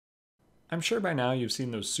I'm sure by now you've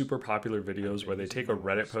seen those super popular videos where they take a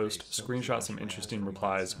Reddit post, screenshot some interesting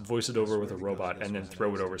replies, voice it over with a robot, and then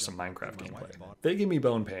throw it over some Minecraft gameplay. They give me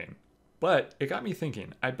bone pain. But it got me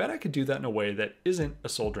thinking, I bet I could do that in a way that isn't a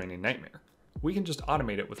soul-draining nightmare. We can just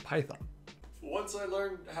automate it with Python. Once I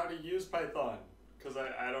learned how to use Python, because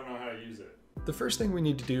I don't know how to use it. The first thing we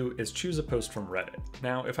need to do is choose a post from Reddit.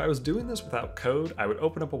 Now, if I was doing this without code, I would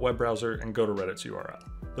open up a web browser and go to Reddit's URL.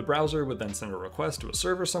 The browser would then send a request to a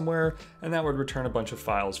server somewhere, and that would return a bunch of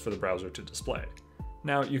files for the browser to display.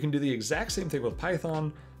 Now, you can do the exact same thing with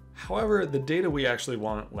Python. However, the data we actually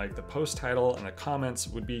want, like the post title and the comments,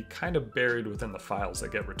 would be kind of buried within the files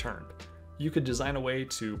that get returned. You could design a way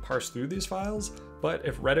to parse through these files, but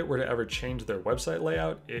if Reddit were to ever change their website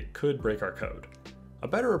layout, it could break our code. A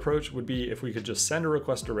better approach would be if we could just send a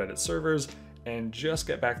request to Reddit servers and just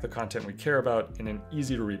get back the content we care about in an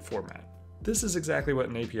easy to read format. This is exactly what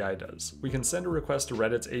an API does. We can send a request to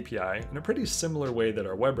Reddit's API in a pretty similar way that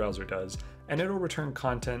our web browser does, and it'll return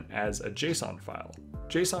content as a JSON file.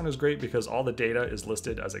 JSON is great because all the data is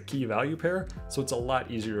listed as a key value pair, so it's a lot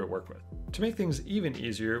easier to work with. To make things even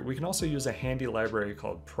easier, we can also use a handy library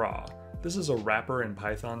called pra. This is a wrapper in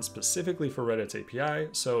Python specifically for Reddit's API,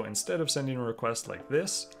 so instead of sending a request like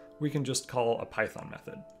this, we can just call a Python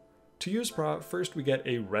method. To use pra, first we get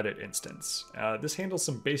a Reddit instance. This handles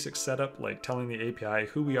some basic setup like telling the API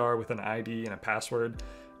who we are with an ID and a password,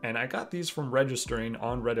 and I got these from registering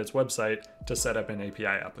on Reddit's website to set up an API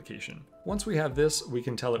application. Once we have this, we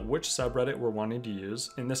can tell it which subreddit we're wanting to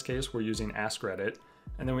use. In this case, we're using Ask Reddit.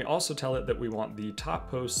 And then we also tell it that we want the top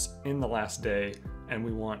posts in the last day, and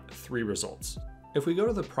we want 3 results. If we go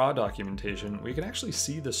to the pra documentation, we can actually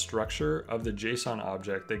see the structure of the JSON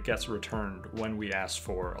object that gets returned when we ask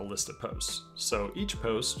for a list of posts. So each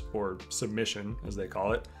post, or submission as they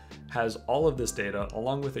call it, has all of this data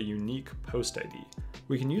along with a unique post ID.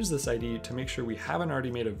 We can use this ID to make sure we haven't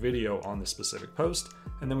already made a video on the specific post,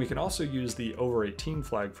 and then we can also use the over 18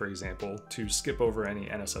 flag, for example, to skip over any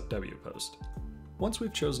NSFW post. Once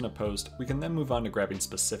we've chosen a post, we can then move on to grabbing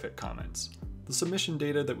specific comments. The submission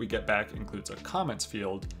data that we get back includes a comments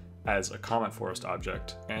field as a comment forest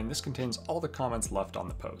object, and this contains all the comments left on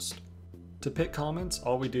the post. To pick comments,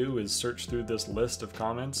 all we do is search through this list of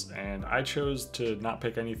comments, and I chose to not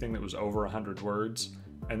pick anything that was over 100 words,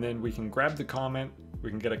 and then we can grab the comment,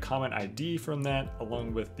 we can get a comment ID from that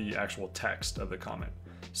along with the actual text of the comment.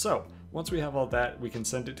 So once we have all that, we can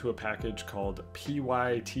send it to a package called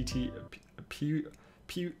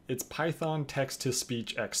it's Python text to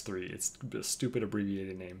speech x3. It's a stupid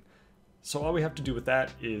abbreviated name. So all we have to do with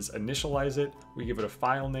that is initialize it. We give it a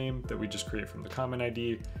file name that we just create from the comment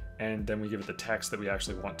ID, and then we give it the text that we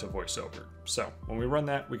actually want to voice over. So when we run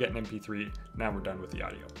that, we get an MP3. Now we're done with the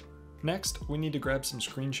audio. Next, we need to grab some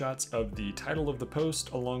screenshots of the title of the post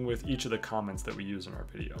along with each of the comments that we use in our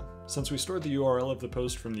video. Since we stored the URL of the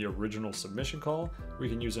post from the original submission call, we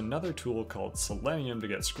can use another tool called Selenium to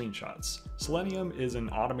get screenshots. Selenium is an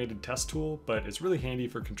automated test tool, but it's really handy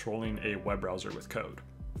for controlling a web browser with code.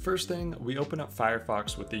 First thing, we open up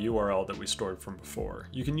Firefox with the URL that we stored from before.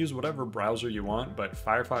 You can use whatever browser you want, but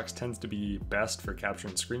Firefox tends to be best for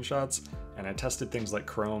capturing screenshots, and I tested things like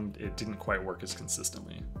Chrome, it didn't quite work as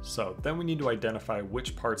consistently. So then we need to identify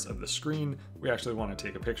which parts of the screen we actually want to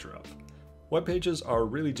take a picture of. Web pages are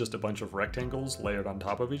really just a bunch of rectangles layered on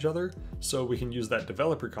top of each other, so we can use that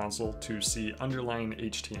developer console to see underlying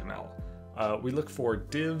HTML. We look for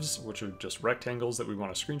divs, which are just rectangles that we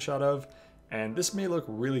want a screenshot of, and this may look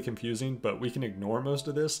really confusing, but we can ignore most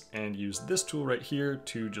of this and use this tool right here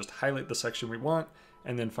to just highlight the section we want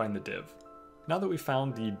and then find the div. Now that we've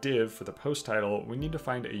found the div for the post title, we need to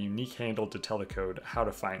find a unique handle to tell the code how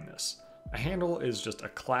to find this. A handle is just a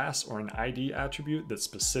class or an ID attribute that's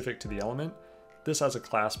specific to the element. This has a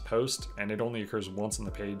class post and it only occurs once on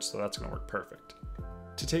the page, so that's going to work perfect.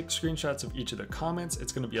 To take screenshots of each of the comments,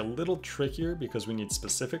 it's going to be a little trickier because we need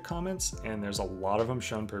specific comments and there's a lot of them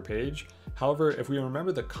shown per page. However, if we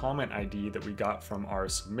remember the comment ID that we got from our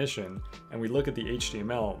submission and we look at the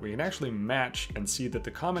HTML, we can actually match and see that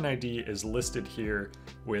the comment ID is listed here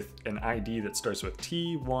with an ID that starts with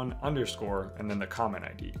T1 underscore and then the comment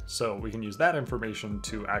ID. So we can use that information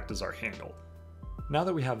to act as our handle. Now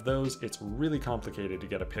that we have those, it's really complicated to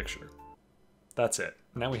get a picture. That's it.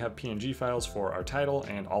 Now we have PNG files for our title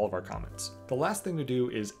and all of our comments. The last thing to do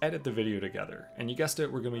is edit the video together, and you guessed it,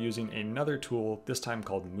 we're going to be using another tool, this time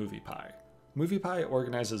called MoviePy. MoviePy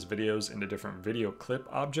organizes videos into different video clip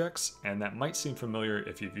objects, and that might seem familiar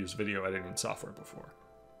if you've used video editing software before.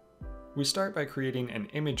 We start by creating an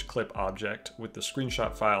image clip object with the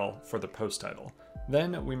screenshot file for the post title.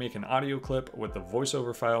 Then we make an audio clip with the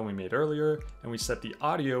voiceover file we made earlier, and we set the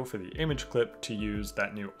audio for the image clip to use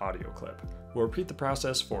that new audio clip. We'll repeat the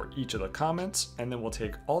process for each of the comments, and then we'll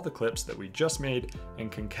take all the clips that we just made and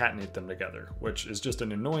concatenate them together, which is just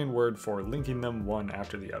an annoying word for linking them one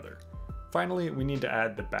after the other. Finally, we need to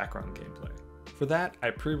add the background gameplay. For that, I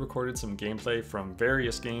pre-recorded some gameplay from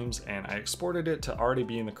various games and I exported it to already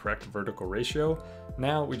be in the correct vertical ratio.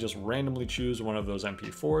 Now we just randomly choose one of those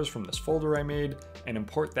MP4s from this folder I made and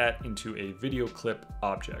import that into a video clip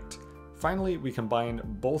object. Finally, we combine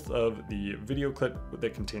both of the video clip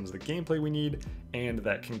that contains the gameplay we need and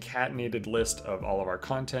that concatenated list of all of our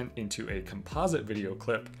content into a composite video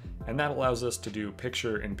clip, and that allows us to do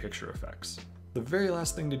picture-in-picture effects. The very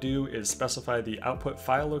last thing to do is specify the output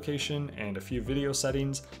file location and a few video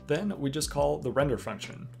settings, then we just call the render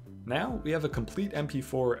function. Now we have a complete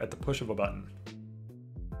MP4 at the push of a button.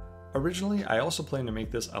 Originally, I also planned to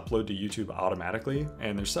make this upload to YouTube automatically,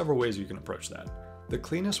 and there's several ways you can approach that. The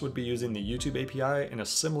cleanest would be using the YouTube API in a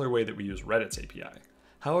similar way that we use Reddit's API.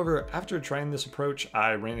 However, after trying this approach,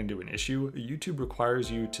 I ran into an issue. YouTube requires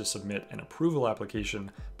you to submit an approval application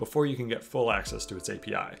before you can get full access to its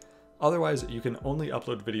API. Otherwise, you can only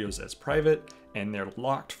upload videos as private, and they're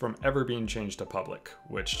locked from ever being changed to public,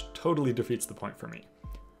 which totally defeats the point for me.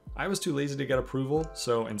 I was too lazy to get approval,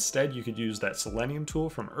 so instead you could use that Selenium tool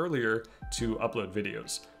from earlier to upload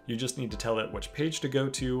videos. You just need to tell it which page to go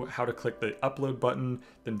to, how to click the upload button,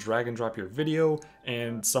 then drag and drop your video,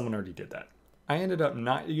 and someone already did that. I ended up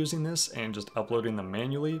not using this and just uploading them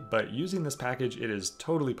manually, but using this package, it is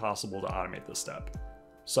totally possible to automate this step.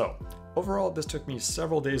 So, overall this took me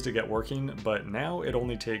several days to get working, but now it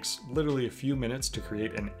only takes literally a few minutes to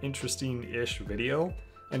create an interesting-ish video.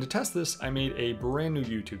 And to test this, I made a brand new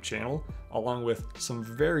YouTube channel, along with some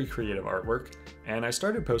very creative artwork, and I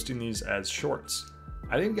started posting these as shorts.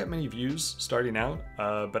 I didn't get many views starting out,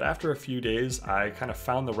 but after a few days, I kind of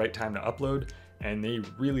found the right time to upload, and they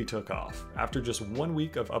really took off. After just 1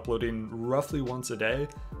 week of uploading roughly once a day,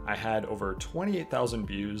 I had over 28,000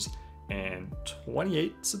 views and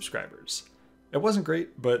 28 subscribers. It wasn't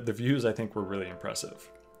great, but the views I think were really impressive.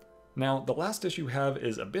 Now, the last issue we have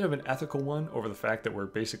is a bit of an ethical one over the fact that we're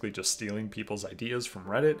basically just stealing people's ideas from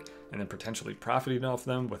Reddit and then potentially profiting off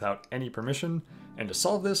them without any permission. And to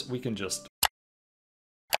solve this, we can just